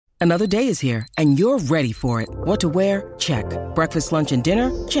Another day is here, and you're ready for it. What to wear? Check. Breakfast, lunch, and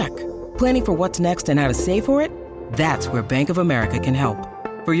dinner? Check. Planning for what's next and how to save for it? That's where Bank of America can help.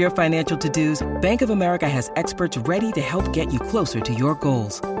 For your financial to-dos, Bank of America has experts ready to help get you closer to your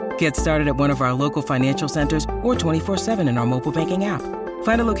goals. Get started at one of our local financial centers or 24/7 in our mobile banking app.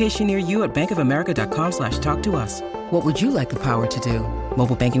 Find a location near you at bankofamerica.com/talktous. What would you like the power to do?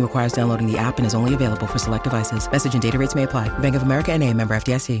 Mobile banking requires downloading the app and is only available for select devices. Message and data rates may apply. Bank of America N.A., member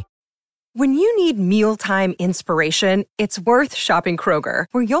FDIC. When you need mealtime inspiration, it's worth shopping Kroger,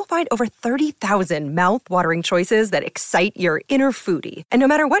 where you'll find over 30,000 mouth-watering choices that excite your inner foodie. And no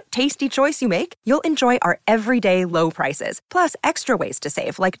matter what tasty choice you make, you'll enjoy our everyday low prices, plus extra ways to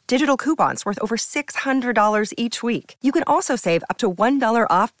save, like digital coupons worth over $600 each week. You can also save up to $1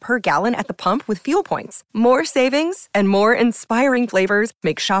 off per gallon at the pump with fuel points. More savings and more inspiring flavors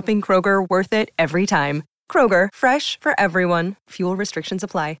make shopping Kroger worth it every time. Kroger, fresh for everyone. Fuel restrictions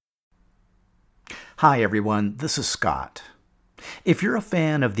apply. Hi everyone, this is Scott. If you're a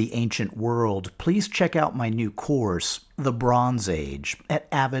fan of the ancient world, please check out my new course, The Bronze Age, at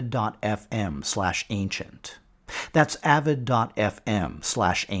avid.fm/ancient. That's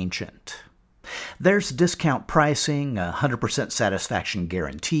avid.fm/ancient. There's discount pricing, 100% satisfaction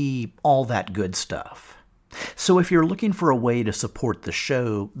guarantee, all that good stuff. So if you're looking for a way to support the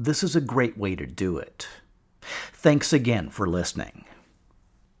show, this is a great way to do it. Thanks again for listening.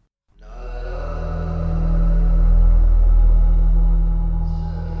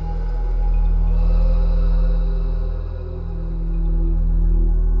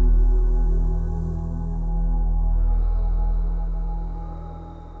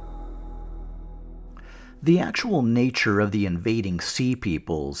 The actual nature of the invading sea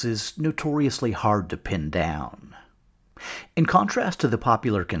peoples is notoriously hard to pin down. In contrast to the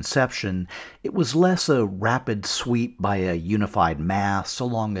popular conception, it was less a rapid sweep by a unified mass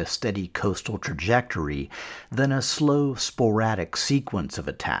along a steady coastal trajectory than a slow, sporadic sequence of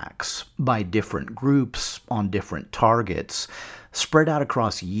attacks by different groups on different targets, spread out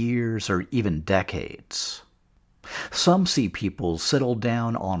across years or even decades. Some sea peoples settled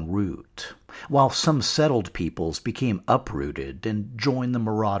down en route, while some settled peoples became uprooted and joined the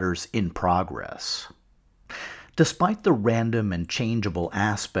marauders in progress. Despite the random and changeable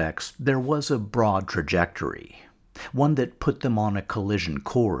aspects, there was a broad trajectory, one that put them on a collision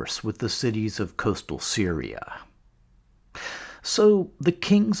course with the cities of coastal Syria. So the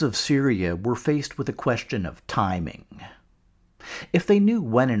kings of Syria were faced with a question of timing. If they knew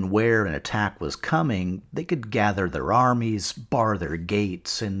when and where an attack was coming, they could gather their armies, bar their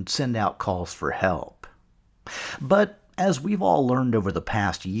gates, and send out calls for help. But as we've all learned over the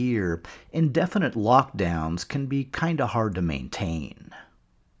past year, indefinite lockdowns can be kinda hard to maintain.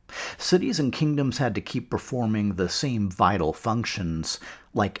 Cities and kingdoms had to keep performing the same vital functions,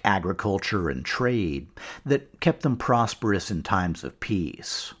 like agriculture and trade, that kept them prosperous in times of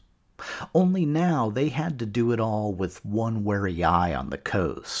peace. Only now they had to do it all with one wary eye on the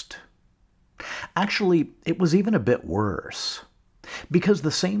coast. Actually, it was even a bit worse, because the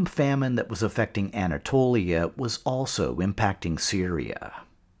same famine that was affecting Anatolia was also impacting Syria.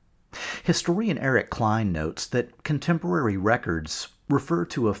 Historian Eric Klein notes that contemporary records refer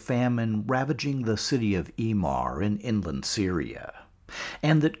to a famine ravaging the city of Emar in inland Syria,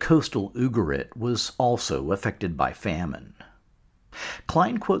 and that coastal Ugarit was also affected by famine.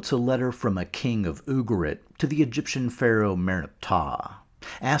 Klein quotes a letter from a king of Ugarit to the Egyptian pharaoh Merneptah,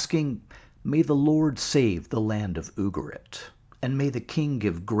 asking, "May the Lord save the land of Ugarit, and may the king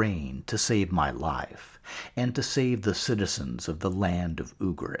give grain to save my life, and to save the citizens of the land of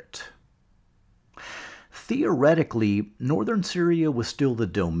Ugarit." Theoretically, northern Syria was still the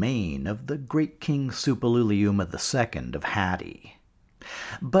domain of the great king Suppiluliuma II of Hatti.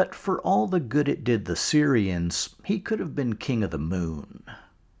 But for all the good it did the Syrians, he could have been king of the moon.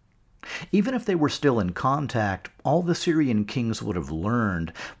 Even if they were still in contact, all the Syrian kings would have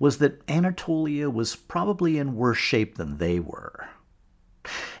learned was that Anatolia was probably in worse shape than they were.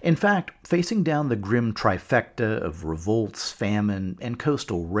 In fact, facing down the grim trifecta of revolts, famine, and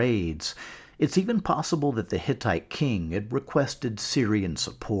coastal raids, it's even possible that the Hittite king had requested Syrian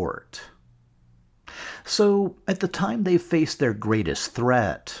support. So, at the time they faced their greatest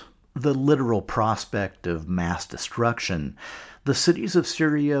threat, the literal prospect of mass destruction, the cities of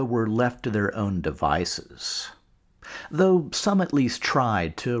Syria were left to their own devices, though some at least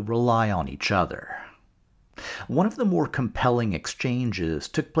tried to rely on each other. One of the more compelling exchanges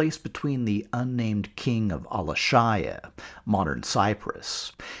took place between the unnamed king of Alashaya, modern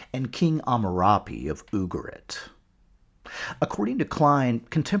Cyprus, and King Amurapi of Ugarit. According to Klein,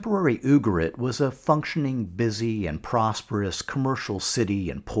 contemporary Ugarit was a functioning, busy, and prosperous commercial city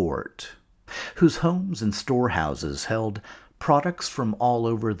and port, whose homes and storehouses held products from all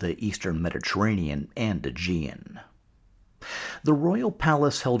over the eastern Mediterranean and Aegean. The royal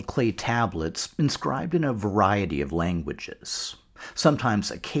palace held clay tablets inscribed in a variety of languages,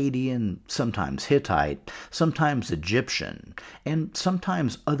 sometimes Akkadian, sometimes Hittite, sometimes Egyptian, and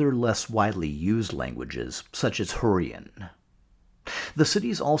sometimes other less widely used languages, such as Hurrian. The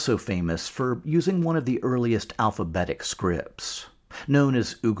city is also famous for using one of the earliest alphabetic scripts, known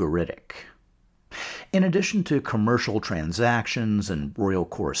as Ugaritic. In addition to commercial transactions and royal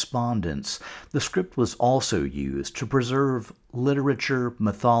correspondence, the script was also used to preserve literature,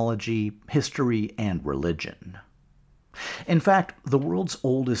 mythology, history, and religion. In fact, the world's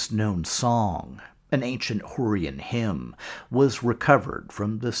oldest known song, an ancient Hurrian hymn, was recovered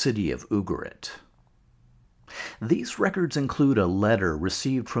from the city of Ugarit. These records include a letter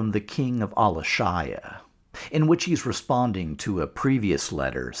received from the king of Alashaya, in which he's responding to a previous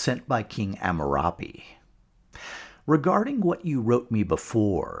letter sent by King Amurapi. Regarding what you wrote me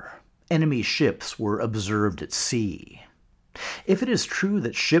before, enemy ships were observed at sea. If it is true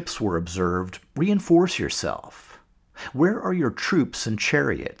that ships were observed, reinforce yourself. Where are your troops and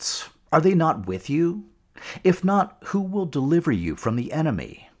chariots? Are they not with you? If not, who will deliver you from the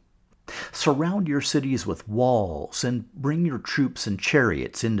enemy? Surround your cities with walls and bring your troops and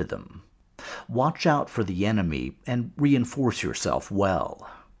chariots into them. Watch out for the enemy and reinforce yourself well.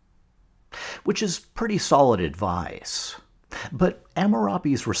 Which is pretty solid advice. But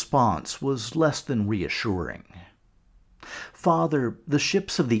Amurapi's response was less than reassuring. Father, the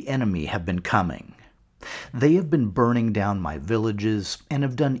ships of the enemy have been coming. They have been burning down my villages and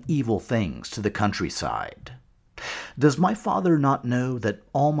have done evil things to the countryside. Does my father not know that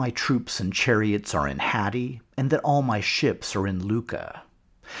all my troops and chariots are in Hatti, and that all my ships are in Luca?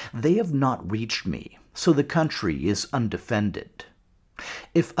 They have not reached me, so the country is undefended.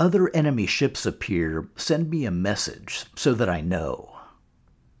 If other enemy ships appear, send me a message so that I know.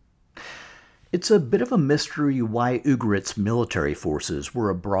 It's a bit of a mystery why Ugarit's military forces were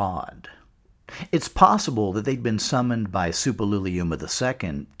abroad. It's possible that they'd been summoned by Suppiluliuma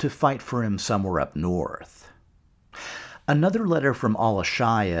II to fight for him somewhere up north. Another letter from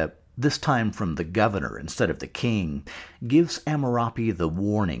Alashaya, this time from the governor instead of the king, gives Amurapi the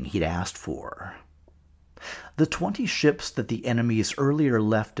warning he'd asked for. The 20 ships that the enemies earlier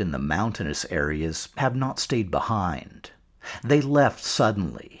left in the mountainous areas have not stayed behind. They left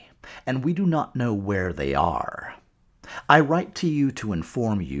suddenly, and we do not know where they are. I write to you to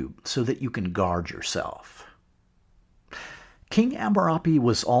inform you so that you can guard yourself. King Amurapi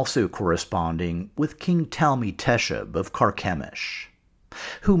was also corresponding with King Talmi-Teshub of Carchemish,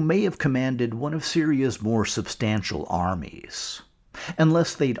 who may have commanded one of Syria's more substantial armies,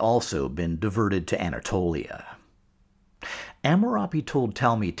 unless they'd also been diverted to Anatolia. Amurapi told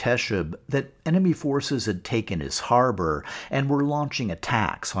Talmi-Teshub that enemy forces had taken his harbor and were launching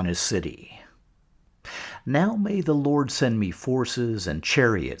attacks on his city. Now may the Lord send me forces and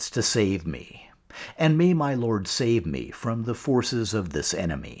chariots to save me, and may my Lord save me from the forces of this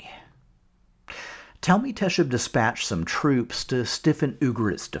enemy. Talmi-Teshub dispatched some troops to stiffen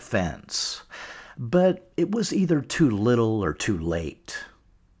Ugarit's defense, but it was either too little or too late.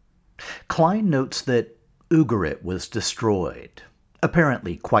 Klein notes that Ugarit was destroyed,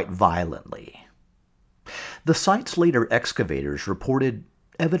 apparently quite violently. The site's later excavators reported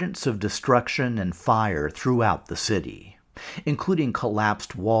evidence of destruction and fire throughout the city, including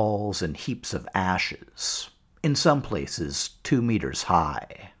collapsed walls and heaps of ashes, in some places 2 meters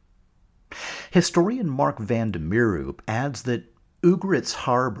high. Historian Mark van de Meerup adds that Ugarit's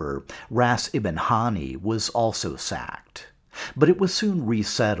harbor, Ras Ibn Hani, was also sacked, but it was soon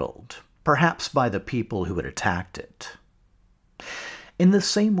resettled, perhaps by the people who had attacked it. In the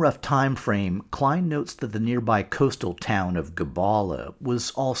same rough time frame, Klein notes that the nearby coastal town of Gabala was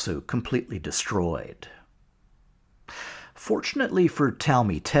also completely destroyed. Fortunately for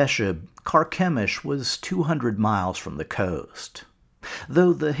Talmi-Teshub, Carchemish was 200 miles from the coast,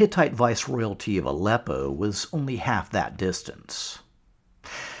 though the Hittite viceroyalty of Aleppo was only half that distance.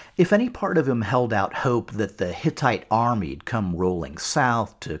 If any part of him held out hope that the Hittite army'd come rolling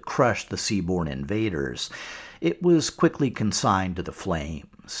south to crush the seaborne invaders, it was quickly consigned to the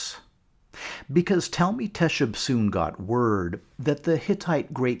flames. Because Talmi-Teshub soon got word that the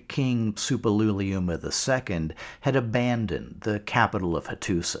Hittite great king Suppiluliuma II had abandoned the capital of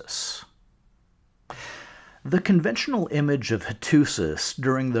Hattusis. The conventional image of Hattusis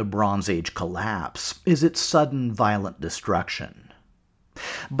during the Bronze Age collapse is its sudden violent destruction.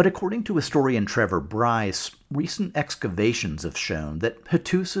 But according to historian Trevor Bryce, recent excavations have shown that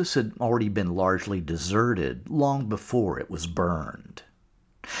Hattusis had already been largely deserted long before it was burned,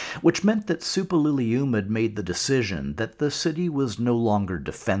 which meant that Suppiluliuma had made the decision that the city was no longer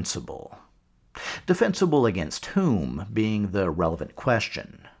defensible. Defensible against whom being the relevant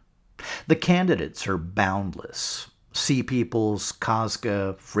question. The candidates are boundless. Sea peoples,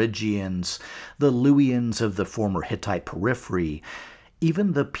 Kazga, Phrygians, the Luwians of the former Hittite periphery,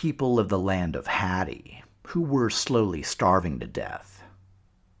 even the people of the land of Hatti, who were slowly starving to death.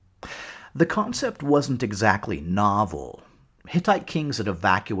 The concept wasn't exactly novel. Hittite kings had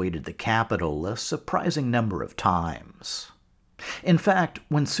evacuated the capital a surprising number of times. In fact,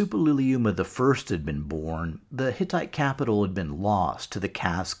 when Suppiluliuma I had been born, the Hittite capital had been lost to the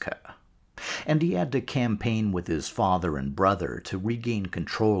Kazka, and he had to campaign with his father and brother to regain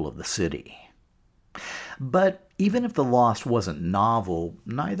control of the city. But even if the loss wasn't novel,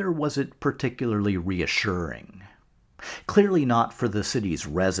 neither was it particularly reassuring. Clearly not for the city's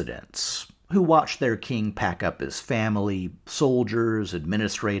residents, who watched their king pack up his family, soldiers,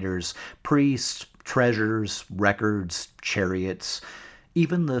 administrators, priests, treasures, records, chariots,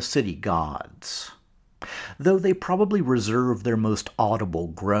 even the city gods. Though they probably reserved their most audible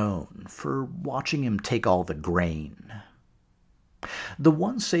groan for watching him take all the grain. The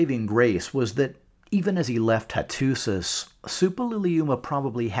one saving grace was that even as he left Hattusis, Suppiluliuma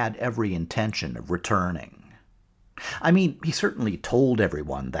probably had every intention of returning. I mean, he certainly told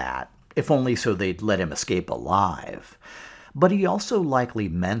everyone that, if only so they'd let him escape alive. But he also likely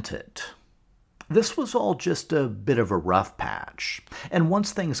meant it. This was all just a bit of a rough patch, and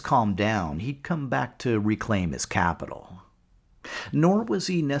once things calmed down, he'd come back to reclaim his capital. Nor was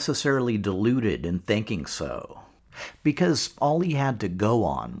he necessarily deluded in thinking so, because all he had to go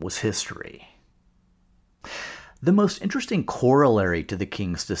on was history. The most interesting corollary to the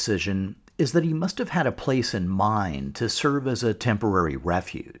king's decision is that he must have had a place in mind to serve as a temporary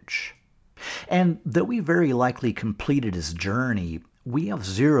refuge. And though he very likely completed his journey, we have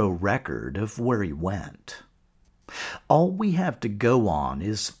zero record of where he went. All we have to go on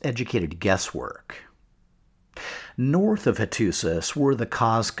is educated guesswork. North of Hattusis were the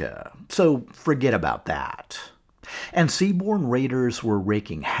Kazka, so forget about that. And seaborne raiders were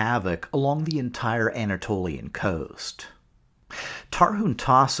wreaking havoc along the entire Anatolian coast.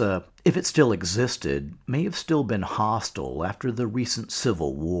 Tarhuntassa, if it still existed, may have still been hostile after the recent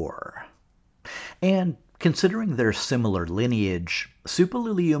civil war. And considering their similar lineage,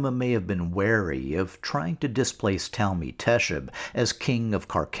 Suppiluliuma may have been wary of trying to displace Talmi-Teshub as king of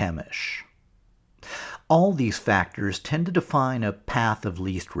Carchemish. All these factors tend to define a path of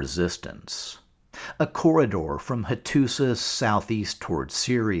least resistance, a corridor from Hattusis southeast toward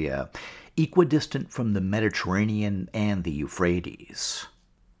Syria, equidistant from the Mediterranean and the Euphrates.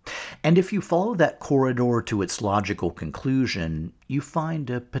 And if you follow that corridor to its logical conclusion, you find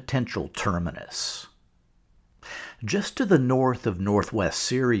a potential terminus. Just to the north of northwest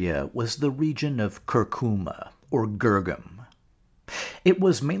Syria was the region of Curcuma, or Gurgum. It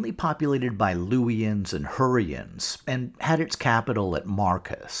was mainly populated by Luwians and Hurrians, and had its capital at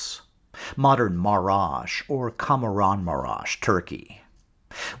Marcus, modern Marash, or Kahramanmaraş, Turkey,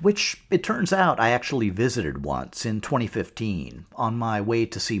 which, it turns out, I actually visited once in 2015 on my way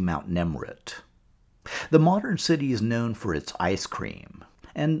to see Mount Nemrut. The modern city is known for its ice cream,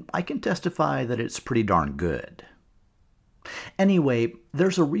 and I can testify that it's pretty darn good. Anyway,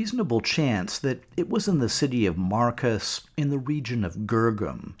 there's a reasonable chance that it was in the city of Marcus, in the region of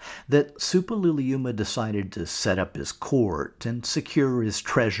Gurgum, that Suppiluliuma decided to set up his court and secure his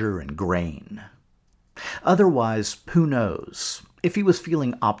treasure and grain. Otherwise, who knows? If he was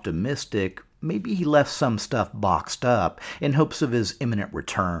feeling optimistic, maybe he left some stuff boxed up in hopes of his imminent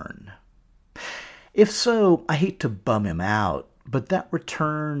return. If so, I hate to bum him out, but that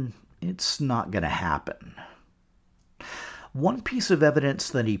return, it's not going to happen. One piece of evidence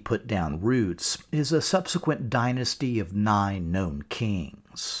that he put down roots is a subsequent dynasty of 9 known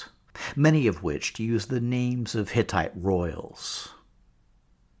kings, many of which use the names of Hittite royals.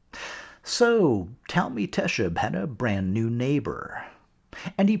 So, Talmi-Teshub had a brand new neighbor,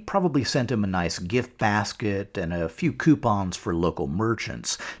 and he probably sent him a nice gift basket and a few coupons for local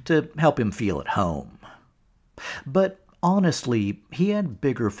merchants to help him feel at home. But honestly, he had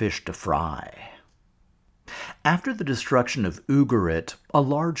bigger fish to fry. After the destruction of Ugarit, a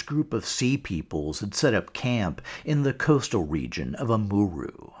large group of sea peoples had set up camp in the coastal region of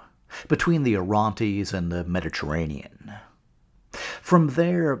Amurru, between the Orontes and the Mediterranean. From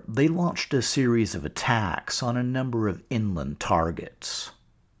there, they launched a series of attacks on a number of inland targets.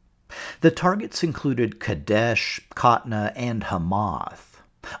 The targets included Kadesh, Katna, and Hamath,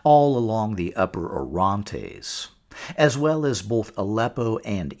 all along the upper Orontes, as well as both Aleppo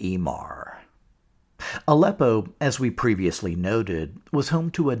and Emar. Aleppo, as we previously noted, was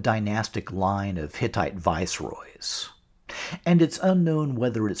home to a dynastic line of Hittite viceroys, and it's unknown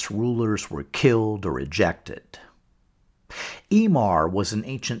whether its rulers were killed or ejected. Emar was an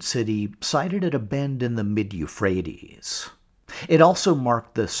ancient city sited at a bend in the mid-Euphrates. It also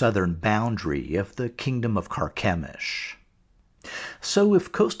marked the southern boundary of the Kingdom of Carchemish. So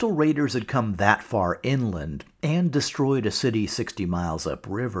if coastal raiders had come that far inland and destroyed a city 60 miles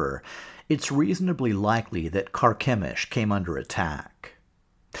upriver, it's reasonably likely that Carchemish came under attack.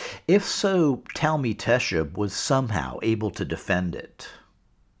 If so, Talmi-Teshub was somehow able to defend it.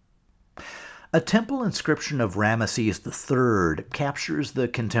 A temple inscription of Ramesses III captures the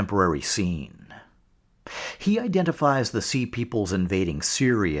contemporary scene. He identifies the Sea Peoples invading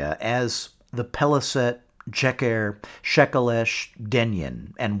Syria as the Peliset, Cheker, Shekelesh,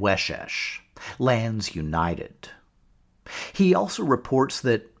 Denyen, and Weshesh, lands united. He also reports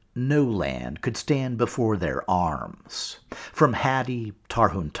that no land could stand before their arms, from Hatti,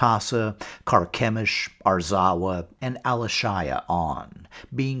 Tarhuntasa, Carchemish, Arzawa, and Alashaya on,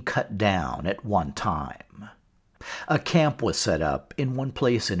 being cut down at one time. A camp was set up in one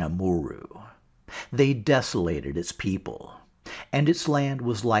place in Amurru. They desolated its people, and its land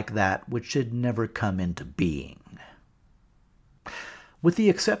was like that which had never come into being. With the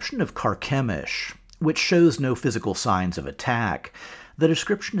exception of Carchemish, which shows no physical signs of attack, the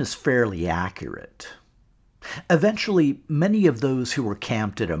description is fairly accurate. Eventually, many of those who were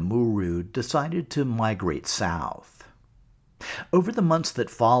camped at Amurru decided to migrate south. Over the months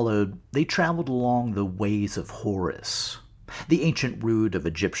that followed, they traveled along the Ways of Horus, the ancient route of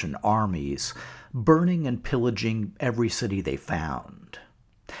Egyptian armies, burning and pillaging every city they found.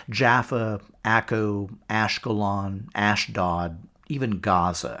 Jaffa, Akko, Ashkelon, Ashdod, even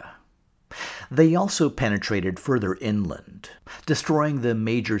Gaza. They also penetrated further inland, destroying the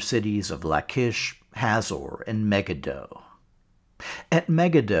major cities of Lachish, Hazor, and Megiddo. At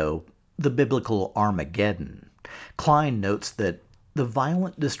Megiddo, the biblical Armageddon, Klein notes that the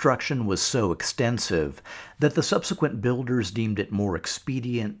violent destruction was so extensive that the subsequent builders deemed it more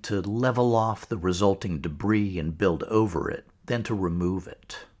expedient to level off the resulting debris and build over it than to remove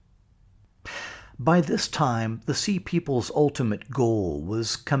it. By this time, the Sea People's ultimate goal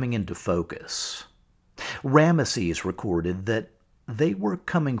was coming into focus. Ramesses recorded that they were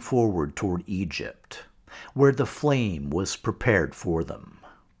coming forward toward Egypt, where the flame was prepared for them.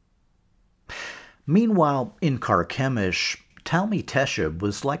 Meanwhile, in Carchemish, Talmi-Teshub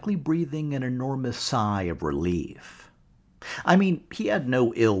was likely breathing an enormous sigh of relief. I mean, he had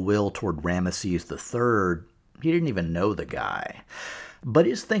no ill will toward Ramesses III. He didn't even know the guy. But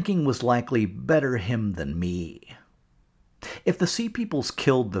his thinking was likely better him than me. If the Sea Peoples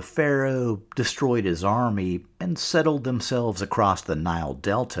killed the pharaoh, destroyed his army, and settled themselves across the Nile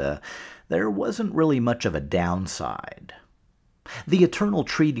Delta, there wasn't really much of a downside. The Eternal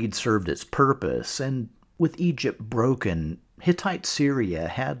Treaty served its purpose, and with Egypt broken, Hittite Syria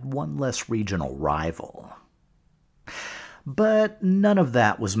had one less regional rival. But none of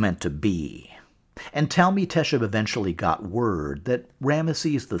that was meant to be. And Talmi-Teshub eventually got word that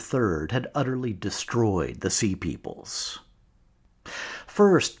Ramesses III had utterly destroyed the Sea Peoples.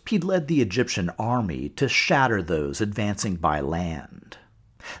 First, he'd led the Egyptian army to shatter those advancing by land.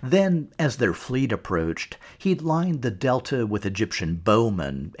 Then, as their fleet approached, he'd lined the delta with Egyptian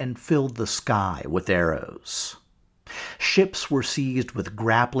bowmen and filled the sky with arrows. Ships were seized with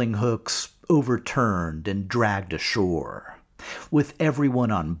grappling hooks, overturned, and dragged ashore, with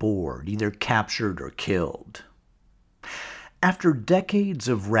everyone on board either captured or killed. After decades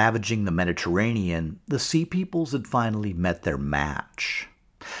of ravaging the Mediterranean, the Sea Peoples had finally met their match.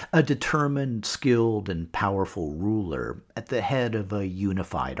 A determined, skilled, and powerful ruler at the head of a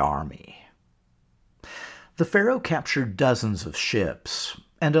unified army. The pharaoh captured dozens of ships,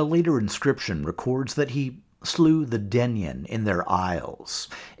 and a later inscription records that he slew the Denyen in their isles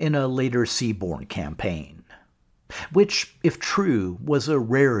in a later seaborne campaign, which, if true, was a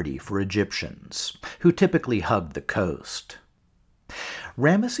rarity for Egyptians, who typically hugged the coast.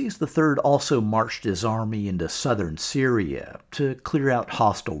 Ramesses III also marched his army into southern Syria to clear out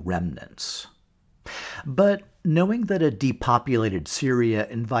hostile remnants. But knowing that a depopulated Syria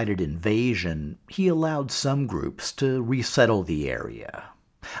invited invasion, he allowed some groups to resettle the area,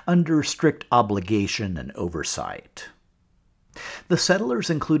 under strict obligation and oversight. The settlers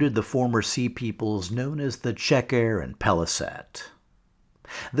included the former Sea Peoples known as the Cheker and Peliset.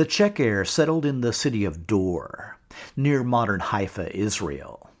 The Cheker settled in the city of Dor, near modern Haifa,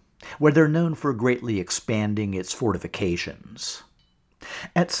 Israel, where they're known for greatly expanding its fortifications.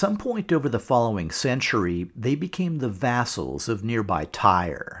 At some point over the following century, they became the vassals of nearby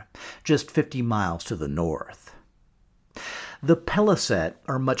Tyre, just 50 miles to the north. The Peliset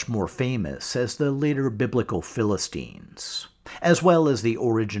are much more famous as the later biblical Philistines, as well as the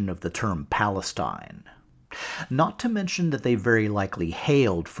origin of the term Palestine, not to mention that they very likely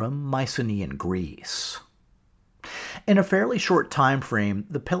hailed from Mycenaean Greece. In a fairly short time frame,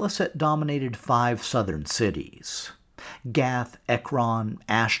 the Peliset dominated 5 southern cities: Gath, Ekron,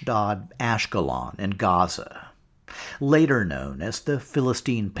 Ashdod, Ashkelon, and Gaza, later known as the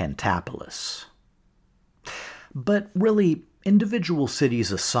Philistine Pentapolis. But really, individual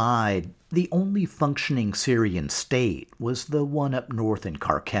cities aside, the only functioning Syrian state was the one up north in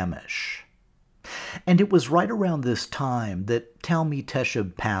Carchemish. And it was right around this time that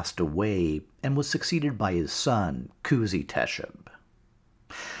Talmi-Teshub passed away and was succeeded by his son, Kusi-Teshub.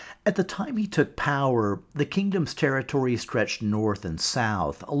 At the time he took power, the kingdom's territory stretched north and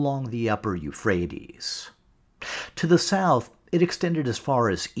south along the upper Euphrates. To the south, it extended as far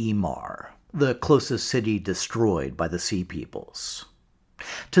as Emar, the closest city destroyed by the Sea Peoples.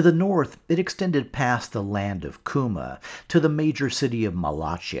 To the north, it extended past the land of Kuma to the major city of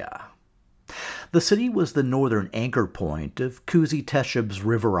Malachia. The city was the northern anchor point of Kusi-Teshub's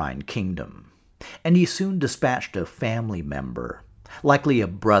riverine kingdom, and he soon dispatched a family member, likely a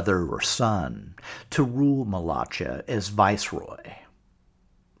brother or son, to rule Malachia as viceroy.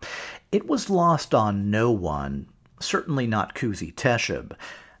 It was lost on no one, certainly not Kusi-Teshub,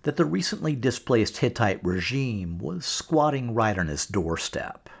 that the recently displaced Hittite regime was squatting right on his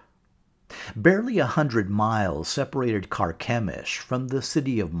doorstep. Barely 100 miles separated Carchemish from the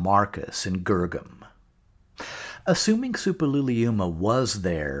city of Marcus in Gergum. Assuming Suppiluliuma was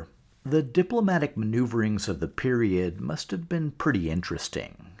there, the diplomatic maneuverings of the period must have been pretty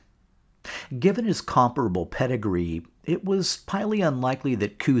interesting. Given his comparable pedigree, it was highly unlikely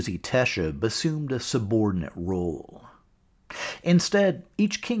that Kusi-Teshub assumed a subordinate role. Instead,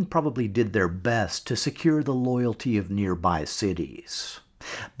 each king probably did their best to secure the loyalty of nearby cities,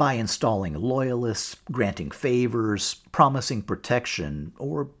 by installing loyalists, granting favors, promising protection,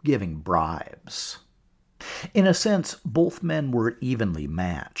 or giving bribes. In a sense, both men were evenly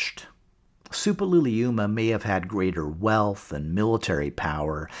matched. Suppiluliuma may have had greater wealth and military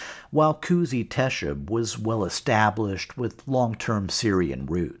power, while Kusi-Teshub was well established with long-term Syrian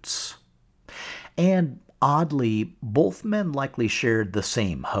roots. And oddly, both men likely shared the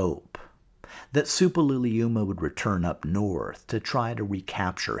same hope, that Suppiluliuma would return up north to try to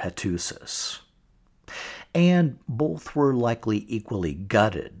recapture Hattusis. And both were likely equally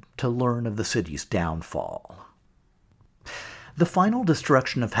gutted to learn of the city's downfall. The final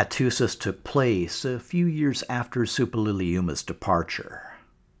destruction of Hattusis took place a few years after Suppiluliuma's departure.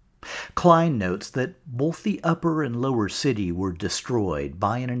 Klein notes that both the upper and lower city were destroyed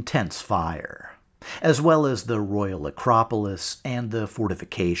by an intense fire, as well as the royal Acropolis and the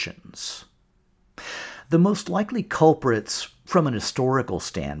fortifications. The most likely culprits, from an historical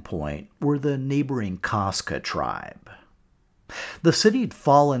standpoint, were the neighboring Casca tribe. The city had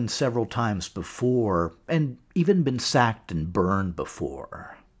fallen several times before, and even been sacked and burned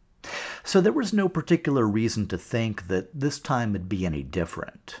before. So there was no particular reason to think that this time would be any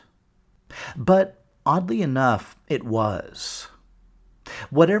different. But, oddly enough, it was.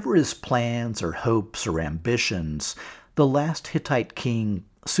 Whatever his plans or hopes or ambitions, the last Hittite king,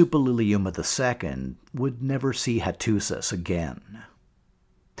 Suppiluliuma II, would never see Hattusis again.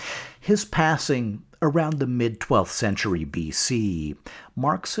 His passing, around the mid-12th century BC,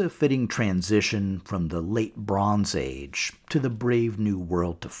 marks a fitting transition from the late Bronze Age to the brave new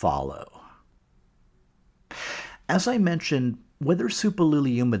world to follow. As I mentioned, whether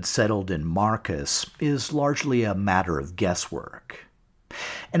Suppiluliuma had settled in Marcus is largely a matter of guesswork,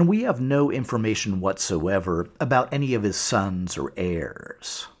 and we have no information whatsoever about any of his sons or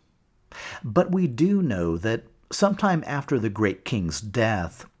heirs. But we do know that sometime after the great king's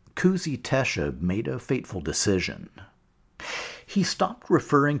death, Kusi-Teshub made a fateful decision. He stopped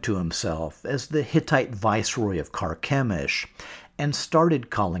referring to himself as the Hittite viceroy of Carchemish and started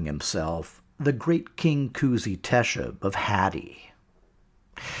calling himself the great King Kusi-Teshub of Hatti.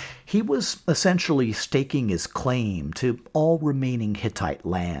 He was essentially staking his claim to all remaining Hittite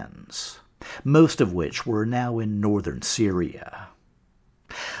lands, most of which were now in northern Syria.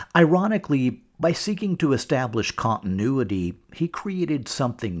 Ironically, by seeking to establish continuity, he created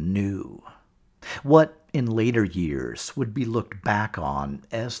something new, what in later years would be looked back on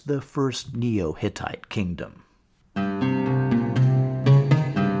as the first Neo-Hittite kingdom.